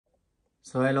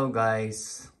So hello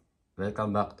guys, welcome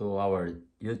back to our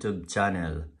YouTube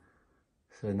channel.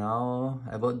 So now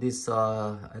about this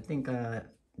I think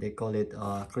they call it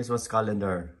Christmas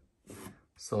calendar.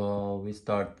 So we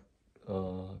start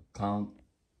count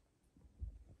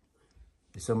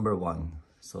December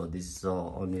 1. So this is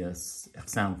only an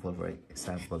example, right?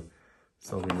 Example.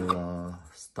 So we'll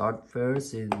start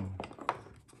first in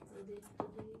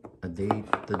a date.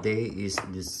 Today is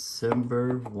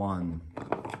December 1.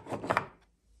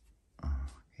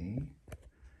 Okay.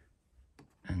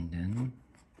 And then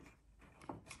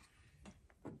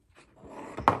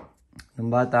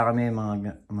nung bata kami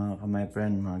mga my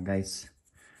friend, mga guys,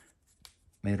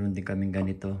 mayroon din kaming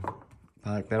ganito.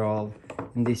 Pero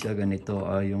hindi siya ganito,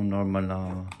 yung normal na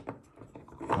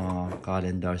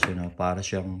calendar siya na para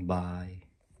siyang bahay.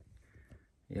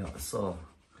 Yeah, so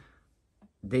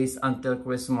days until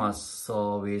Christmas.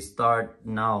 So we start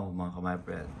now mga my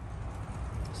friend.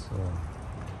 So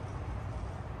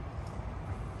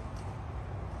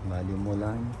bali mo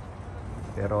lang,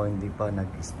 pero hindi pa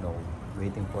nag-snow.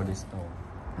 Waiting for the snow.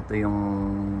 Ito yung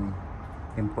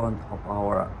in front of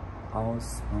our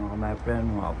house mga my friend,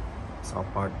 mga sa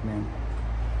apartment.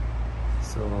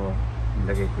 So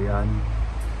nilagay ko yan.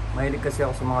 Mahilig kasi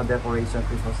ako sa mga decoration,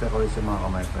 Christmas decoration mga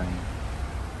my friend.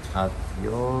 At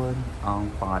yun ang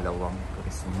pangalawang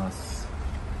Christmas.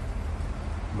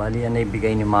 Bali yan ay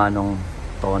bigay ni Manong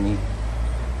Tony.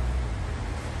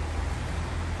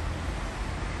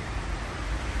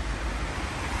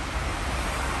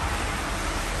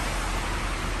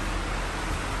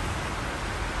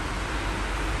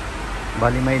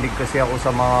 Bali mahilig kasi ako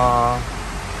sa mga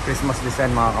Christmas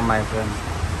design mga my friend.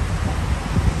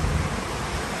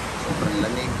 Sobrang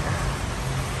lamig.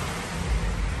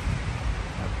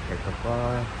 At ito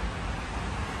pa.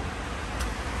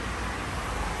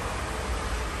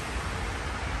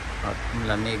 At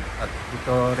lamig. At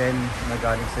ito rin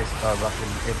nagaling sa Starbucks.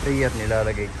 Every year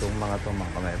nilalagay itong mga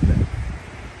my friend.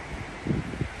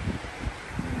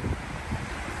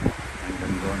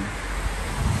 Hanggang doon.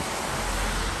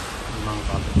 Mga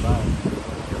kapitbahay.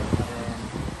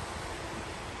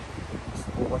 Gusto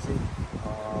ko kasi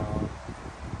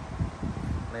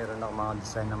mayroon ako mga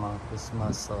design ng mga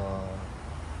Christmas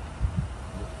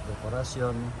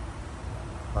dekorasyon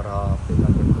para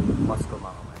pinagin ko yung Pasko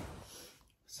mga kamay.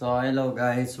 So hello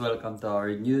guys, welcome to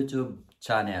our YouTube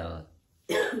channel.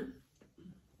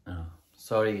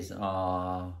 Sorry,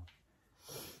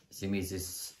 si Mrs.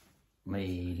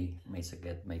 may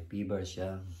sakit, may fever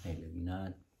siya, may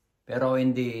lagnat. Pero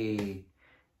hindi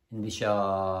siya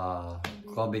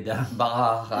COVID.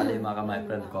 Baka akala yung mga my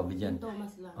friend COVID yan.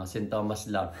 Sintomas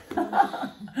lang.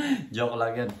 Joke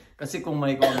lang yan. Kasi kung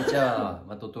may COVID siya,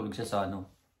 matutulog siya sa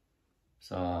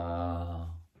sa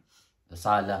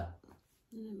sala.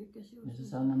 Sa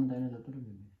sala naman tayo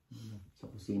natutulog. Sa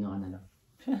kusina ka na lang.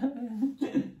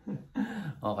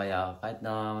 O kaya kahit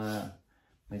na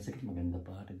may sakit, maganda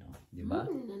pa rin. Di ba?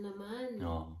 Na naman.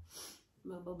 Oo.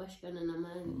 Mababash ka na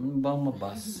naman. Bang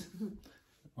mabas?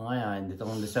 Ngayon,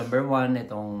 itong December 1,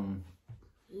 itong...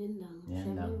 Yan lang.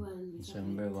 Yan lang.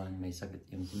 December 1, may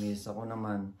sakit yung sinis. Ako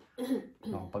naman,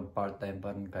 nakapag part-time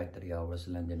pa rin kahit 3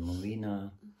 hours lang din. Umuwi na.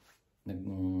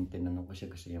 Tinanong ko siya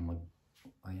kasi yung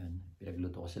ayan,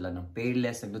 pinagluto ko sila ng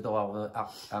payless. Nagluto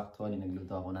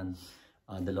ako ng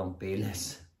 2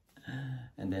 payless.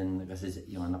 And then, kasi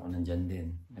yung anak ko nandyan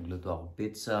din. Nagluto ako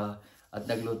pizza. At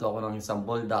nagluto ako ng isang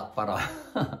buldak para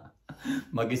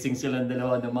magising silang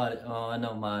dalawa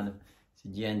na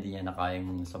si Gian di niya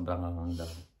nakayang sobrang hangang daw.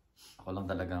 Ako lang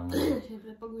talagang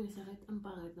siyempre pag may sakit, ang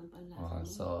pangit ng panlasa.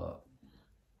 So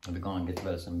sabi ko nga, get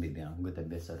well some baby, ang good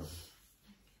at best.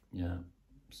 Yeah.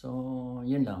 So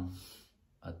yun lang.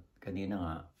 At kanina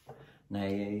nga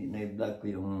na-vlog ko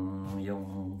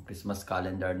yung Christmas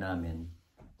calendar namin.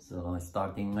 So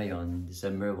starting ngayon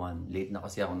December 1, late na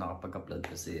kasi ako nakapag-upload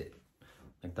kasi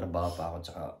nagtrabaho pa ako,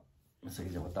 tsaka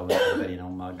masakit yung katawan ko kaninang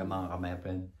umaga mga kamay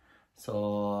friend. So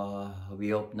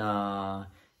we hope na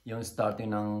yung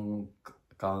starting ng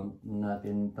count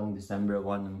natin itong December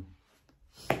 1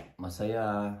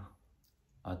 masaya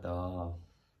at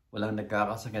walang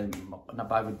nagkakasakit.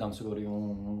 Napagod lang siguro yung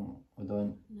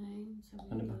doon.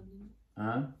 Ano ba?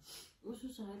 Ha? Uso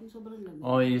sa akin, sobrang lamig.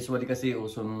 Oh, usually kasi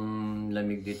usong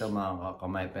lamig dito mga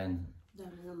kamay friend.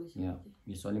 Yeah.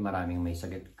 Usually maraming may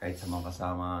sakit kahit sa mga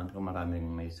kasama ko, maraming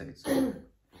may sakit sa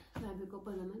Sabi ko pa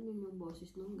naman yung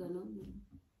boses nung gano'n.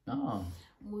 Oo.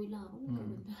 Umuwi lang ako.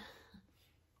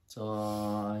 So,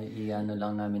 iano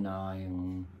lang namin na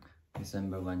yung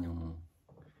December 1 yung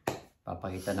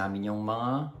papakita namin yung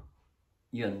mga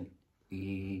yun,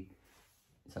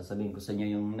 sasabihin ko sa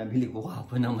inyo yung nabili ko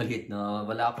kahapon ng maliit na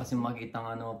wala kasi makita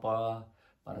ng ano para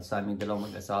sa aming dalawang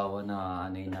mag-asawa na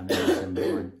ano yun namin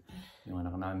December 1. Yung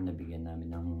anak namin nabigyan namin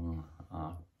ng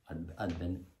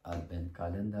advent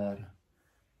calendar.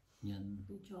 Yan.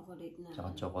 Yung chocolate na. Tsaka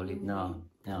chocolate na.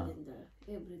 Calendar.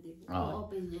 Everyday.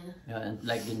 Open niya. Yeah, and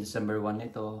like in December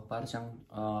 1 ito, para siyang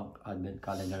advent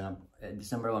calendar na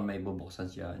December 1 may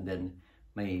bubuksan siya and then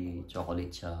may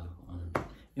chocolate siya.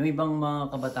 Yung ibang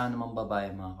mga kabataan naman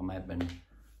babae, mga kamaypan,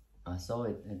 so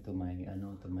ito may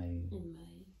ano, ito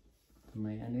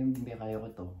may ano yung kaya ko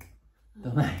to?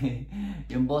 Ito may,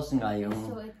 yung boss nga, yung... I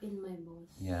saw it in my boss.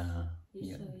 Yeah.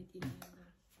 You saw it in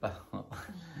my boss.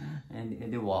 And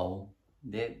wow.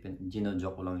 Hindi,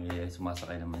 gino-joke ko lang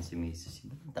sumasakay naman si Mrs.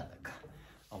 Talaga.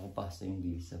 Ako pa sa yung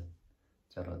visa.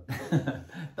 Charot.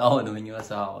 Tao naman yung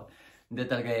asawa ko. Hindi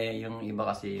talaga yung iba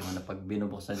kasi yung pag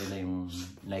binubuksan nila yung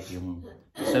like yung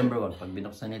December 1, pag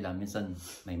binuksan nila, minsan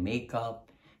may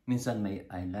makeup, minsan may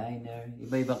eyeliner,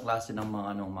 iba-ibang klase ng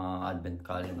mga mga advent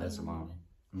calendar sa mga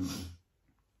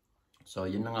So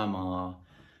yun na nga mga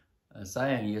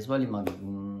sayang, usually mag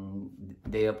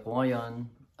day off ko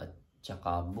ngayon at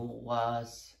tsaka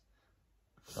bukas.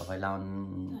 So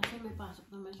kailangan Kasi may pasok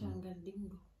naman siya hanggang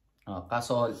linggo.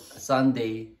 Kaso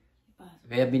Sunday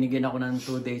kaya binigyan ako ng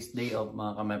 2 days day off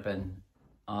mga kamepen.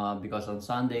 Because on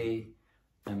Sunday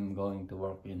I'm going to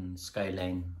work in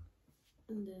Skyline.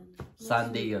 And then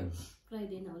Sunday yun.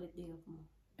 Friday na ulit day off mo.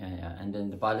 Yeah. And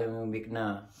then the following week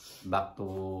na back to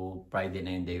Friday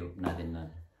na yung day off natin na.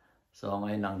 So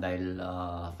ngayon lang dahil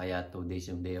kaya 2 days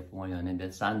yung day off ko ngayon and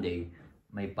then Sunday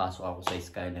may pasok ako sa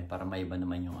Skyline para maiba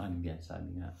naman yung ambience,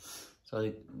 sabi nga. So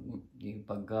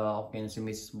pag okay na si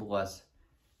Mrs. bukas,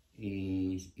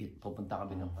 pupunta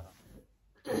kami ng parang.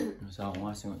 So ako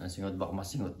nga singot baka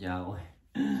masingot niya ako.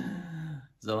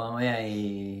 So mamaya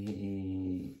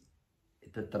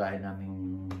ito-try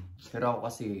namin. Pero ako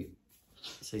kasi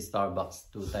sa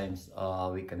Starbucks 2 times a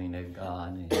week kami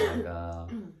nag-snell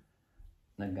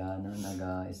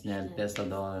test o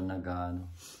doon,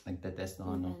 nagte-test ng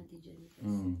ano.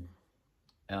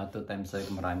 2 times a week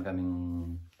marami kaming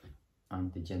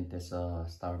antigen test sa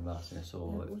Starbucks.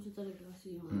 So, puso talaga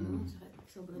kasi yung sakit.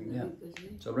 Sobrang lamig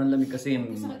kasi. Sobrang lamig kasi.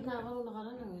 Sakit na ako nung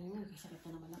nakaraan. Ngayon, sakit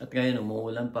na naman ako. At ngayon,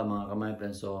 umuulan pa mga kamay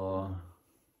friends. So,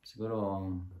 siguro,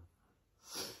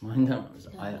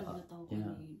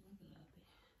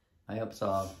 ayop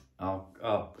sa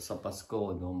Pasko,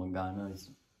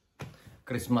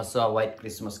 Christmas, white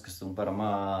Christmas gusto para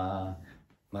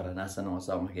maranasan ng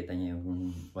asawa, makita niya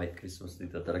yung white Christmas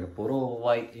dito. Talaga puro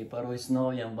white, puro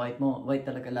snow, yung white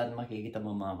talaga lahat makikita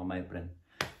mo mga kamay friend.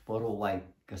 Puro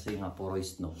white kasi nga puro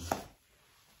snow.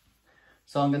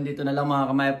 So hanggang dito na lang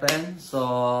mga kamay friend. So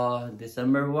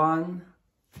December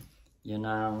 1, yun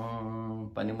ang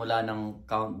panimula ng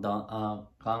countdown,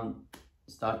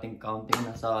 starting counting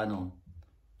na sa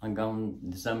hanggang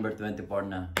December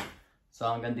 24 na. So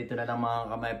hanggang dito na lang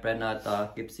mga kamay friend at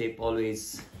keep safe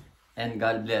always. And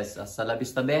God bless. Hasta la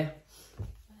vista, be.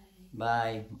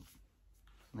 Bye.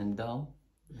 Nandaw.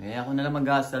 Ako na lang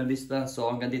mag-hasta la vista. So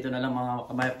hanggang dito na lang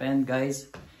mga kamay friend, guys.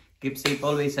 Keep safe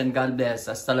always and God bless.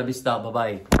 Hasta la vista.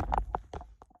 Bye-bye.